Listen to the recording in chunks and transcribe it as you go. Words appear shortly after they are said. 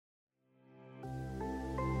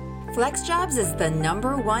FlexJobs is the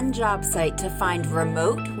 #1 job site to find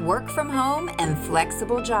remote, work from home, and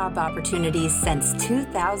flexible job opportunities since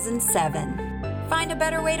 2007. Find a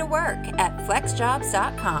better way to work at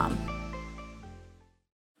flexjobs.com.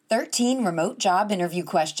 13 remote job interview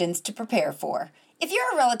questions to prepare for. If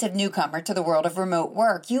you're a relative newcomer to the world of remote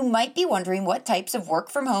work, you might be wondering what types of work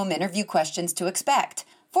from home interview questions to expect.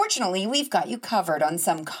 Fortunately, we've got you covered on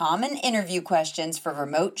some common interview questions for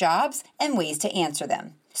remote jobs and ways to answer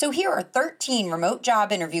them. So here are 13 remote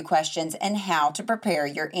job interview questions and how to prepare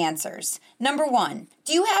your answers. Number 1,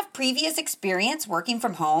 do you have previous experience working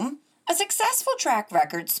from home? A successful track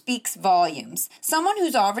record speaks volumes. Someone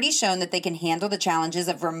who's already shown that they can handle the challenges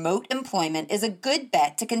of remote employment is a good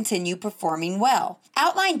bet to continue performing well.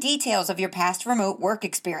 Outline details of your past remote work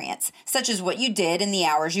experience, such as what you did and the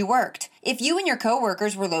hours you worked. If you and your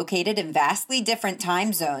coworkers were located in vastly different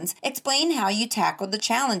time zones, explain how you tackled the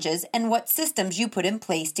challenges and what systems you put in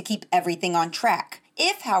place to keep everything on track.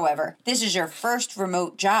 If, however, this is your first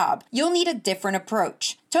remote job, you'll need a different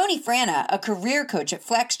approach. Tony Frana, a career coach at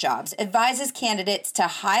FlexJobs, advises candidates to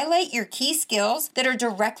highlight your key skills that are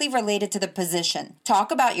directly related to the position.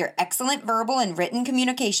 Talk about your excellent verbal and written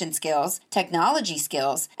communication skills, technology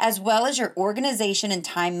skills, as well as your organization and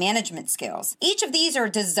time management skills. Each of these are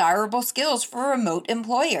desirable skills for remote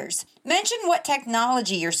employers. Mention what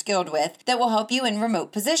technology you're skilled with that will help you in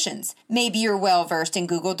remote positions. Maybe you're well-versed in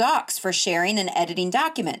Google Docs for sharing and editing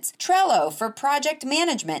documents, Trello for project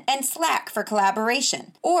management, and Slack for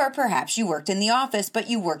collaboration. Or perhaps you worked in the office, but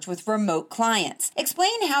you worked with remote clients.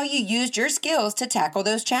 Explain how you used your skills to tackle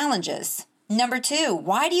those challenges. Number 2,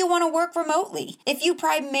 why do you want to work remotely? If you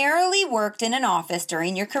primarily worked in an office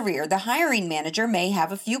during your career, the hiring manager may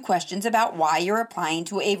have a few questions about why you're applying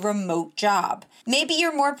to a remote job. Maybe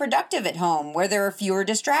you're more productive at home, where there are fewer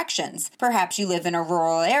distractions. Perhaps you live in a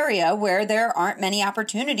rural area where there aren't many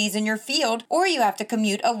opportunities in your field, or you have to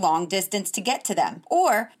commute a long distance to get to them.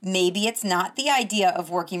 Or maybe it's not the idea of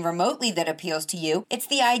working remotely that appeals to you, it's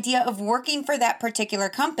the idea of working for that particular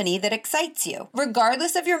company that excites you.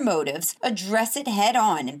 Regardless of your motives, address it head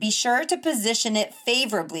on and be sure to position it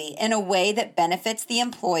favorably in a way that benefits the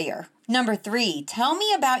employer. Number 3, tell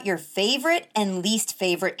me about your favorite and least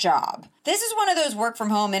favorite job. This is one of those work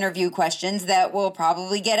from home interview questions that will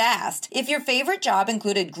probably get asked. If your favorite job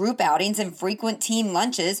included group outings and frequent team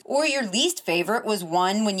lunches, or your least favorite was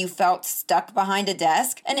one when you felt stuck behind a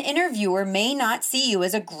desk, an interviewer may not see you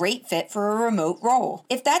as a great fit for a remote role.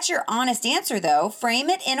 If that's your honest answer though, frame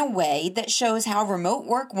it in a way that shows how remote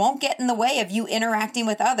work won't get in the way of you interacting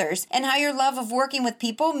with others and how your love of working with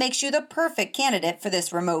people makes you the perfect candidate for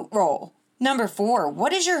this remote role. Number 4,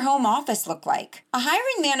 what does your home office look like? A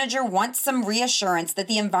hiring manager wants some reassurance that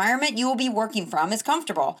the environment you will be working from is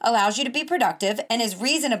comfortable, allows you to be productive, and is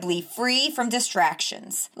reasonably free from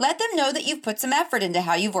distractions. Let them know that you've put some effort into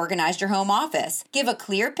how you've organized your home office. Give a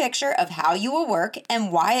clear picture of how you will work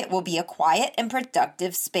and why it will be a quiet and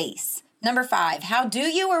productive space. Number 5, how do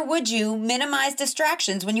you or would you minimize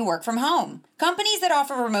distractions when you work from home? Companies that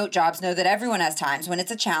offer remote jobs know that everyone has times when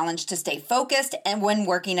it's a challenge to stay focused and when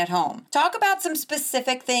working at home. Talk about some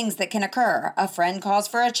specific things that can occur. A friend calls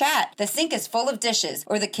for a chat, the sink is full of dishes,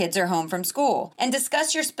 or the kids are home from school. And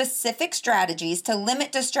discuss your specific strategies to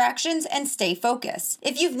limit distractions and stay focused.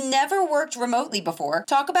 If you've never worked remotely before,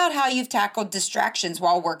 talk about how you've tackled distractions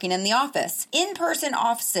while working in the office. In-person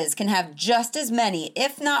offices can have just as many,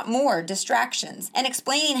 if not more, distractions, and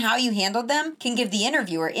explaining how you handled them can give the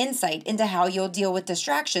interviewer insight into how you'll deal with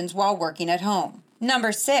distractions while working at home.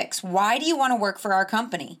 Number 6, why do you want to work for our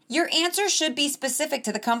company? Your answer should be specific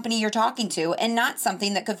to the company you're talking to and not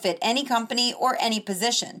something that could fit any company or any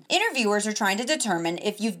position. Interviewers are trying to determine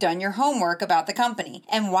if you've done your homework about the company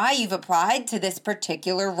and why you've applied to this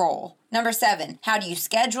particular role. Number 7, how do you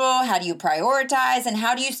schedule, how do you prioritize, and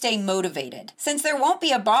how do you stay motivated? Since there won't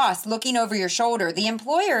be a boss looking over your shoulder, the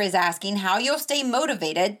employer is asking how you'll stay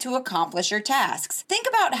motivated to accomplish your tasks. Think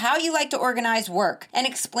about how you like to organize work and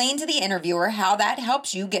explain to the interviewer how that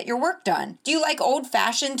helps you get your work done. Do you like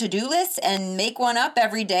old-fashioned to-do lists and make one up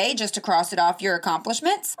every day just to cross it off your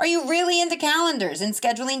accomplishments? Are you really into calendars and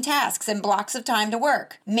scheduling tasks and blocks of time to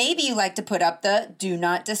work? Maybe you like to put up the do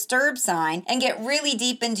not disturb sign and get really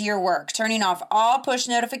deep into your work, turning off all push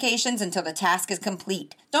notifications until the task is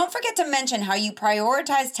complete. Don't forget to mention how you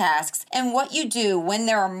prioritize tasks and what you do when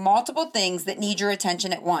there are multiple things that need your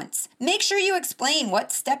attention at once. Make sure you explain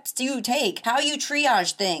what steps do you take, how you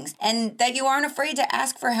triage things, and that you aren't afraid to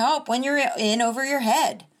ask for help when you're in over your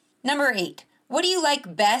head. Number 8, what do you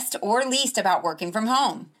like best or least about working from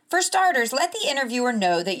home? For starters, let the interviewer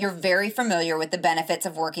know that you're very familiar with the benefits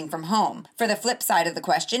of working from home. For the flip side of the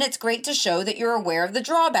question, it's great to show that you're aware of the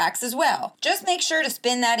drawbacks as well. Just make sure to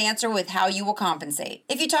spin that answer with how you will compensate.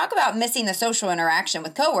 If you talk about missing the social interaction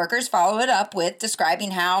with coworkers, follow it up with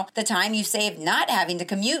describing how the time you save not having to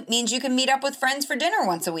commute means you can meet up with friends for dinner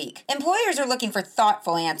once a week. Employers are looking for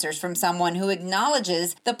thoughtful answers from someone who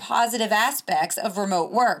acknowledges the positive aspects of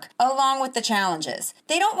remote work, along with the challenges.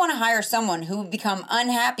 They don't want to hire someone who will become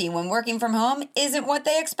unhappy when working from home isn't what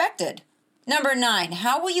they expected. Number 9,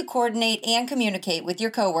 how will you coordinate and communicate with your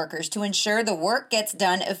coworkers to ensure the work gets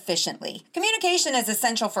done efficiently? Communication is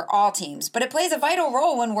essential for all teams, but it plays a vital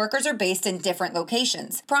role when workers are based in different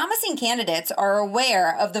locations. Promising candidates are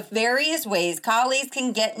aware of the various ways colleagues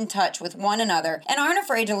can get in touch with one another and aren't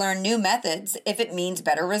afraid to learn new methods if it means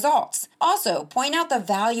better results. Also, point out the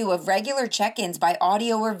value of regular check-ins by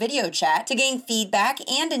audio or video chat to gain feedback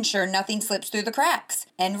and ensure nothing slips through the cracks.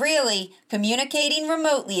 And really, communicating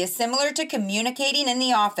remotely is similar to communicating in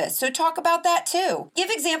the office, so talk about that too. Give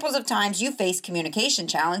examples of times you faced communication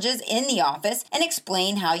challenges in the office and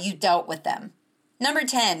explain how you dealt with them. Number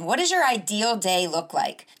 10, what does your ideal day look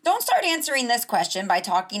like? Don't start answering this question by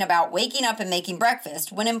talking about waking up and making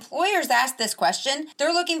breakfast. When employers ask this question,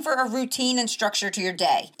 they're looking for a routine and structure to your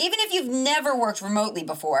day. Even if you've never worked remotely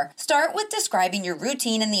before, start with describing your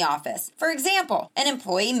routine in the office. For example, an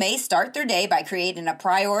employee may start their day by creating a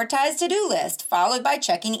prioritized to-do list, followed by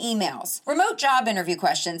checking emails. Remote job interview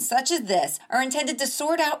questions such as this are intended to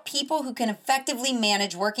sort out people who can effectively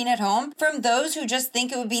manage working at home from those who just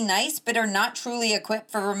think it would be nice but are not truly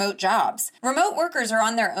equipped for remote jobs. Remote workers are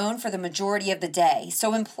on their own for the majority of the day,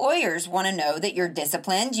 so employers want to know that you're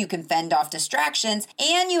disciplined, you can fend off distractions,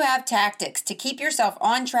 and you have tactics to keep yourself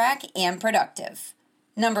on track and productive.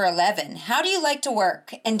 Number 11, how do you like to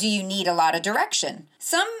work, and do you need a lot of direction?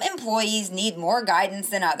 Some employees need more guidance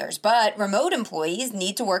than others, but remote employees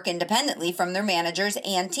need to work independently from their managers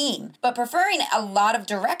and team. But preferring a lot of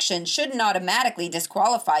direction shouldn't automatically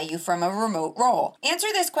disqualify you from a remote role. Answer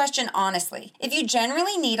this question honestly. If you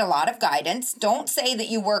generally need a lot of guidance, don't say that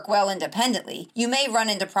you work well independently. You may run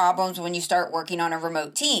into problems when you start working on a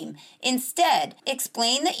remote team. Instead,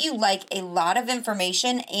 explain that you like a lot of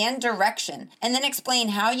information and direction, and then explain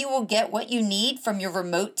how you will get what you need from your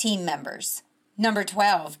remote team members. Number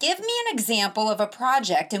 12, give me an example of a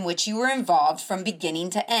project in which you were involved from beginning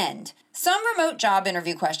to end. Some remote job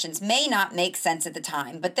interview questions may not make sense at the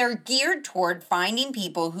time, but they're geared toward finding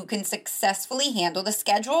people who can successfully handle the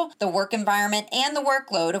schedule, the work environment, and the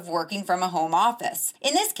workload of working from a home office.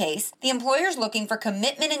 In this case, the employer is looking for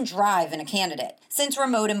commitment and drive in a candidate. Since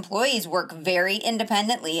remote employees work very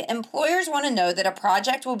independently, employers want to know that a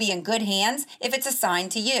project will be in good hands if it's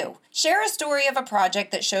assigned to you. Share a story of a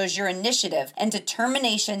project that shows your initiative and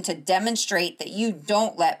determination to demonstrate that you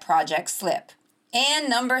don't let projects slip. And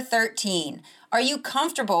number 13, are you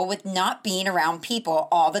comfortable with not being around people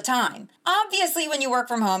all the time? Obviously, when you work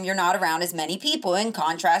from home, you're not around as many people in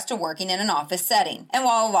contrast to working in an office setting. And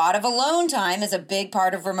while a lot of alone time is a big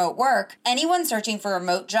part of remote work, anyone searching for a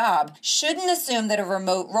remote job shouldn't assume that a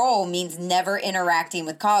remote role means never interacting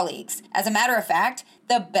with colleagues. As a matter of fact,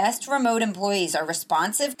 the best remote employees are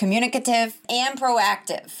responsive, communicative, and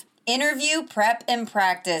proactive. Interview prep and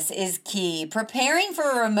practice is key. Preparing for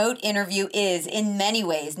a remote interview is, in many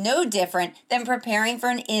ways, no different than preparing for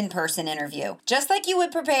an in-person interview. Just like you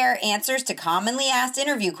would prepare answers to commonly asked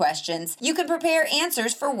interview questions, you can prepare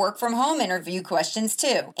answers for work-from-home interview questions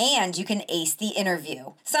too. And you can ace the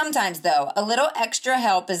interview. Sometimes, though, a little extra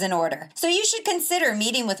help is in order. So you should consider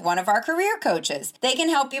meeting with one of our career coaches. They can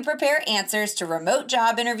help you prepare answers to remote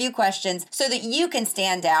job interview questions so that you can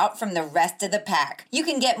stand out from the rest of the pack. You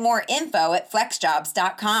can get more info at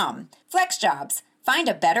flexjobs.com. FlexJobs. Find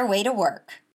a better way to work.